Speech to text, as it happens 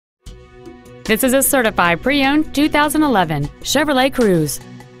This is a certified pre-owned 2011 Chevrolet Cruze.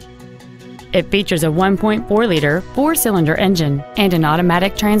 It features a 1.4-liter four-cylinder engine and an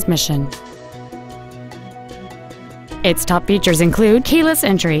automatic transmission. Its top features include keyless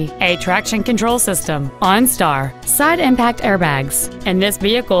entry, a traction control system, OnStar, side impact airbags, and this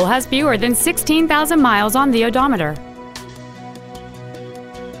vehicle has fewer than 16,000 miles on the odometer.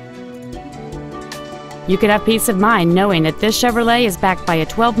 You could have peace of mind knowing that this Chevrolet is backed by a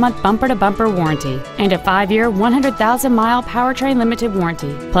 12-month bumper-to-bumper warranty and a 5-year, 100,000-mile powertrain limited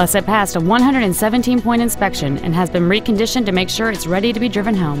warranty. Plus, it passed a 117-point inspection and has been reconditioned to make sure it's ready to be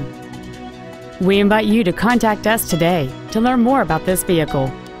driven home. We invite you to contact us today to learn more about this vehicle.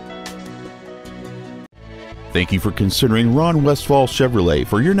 Thank you for considering Ron Westphal Chevrolet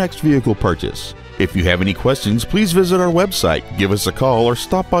for your next vehicle purchase. If you have any questions, please visit our website, give us a call, or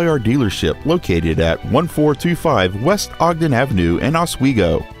stop by our dealership located at 1425 West Ogden Avenue in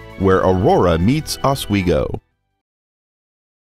Oswego, where Aurora meets Oswego.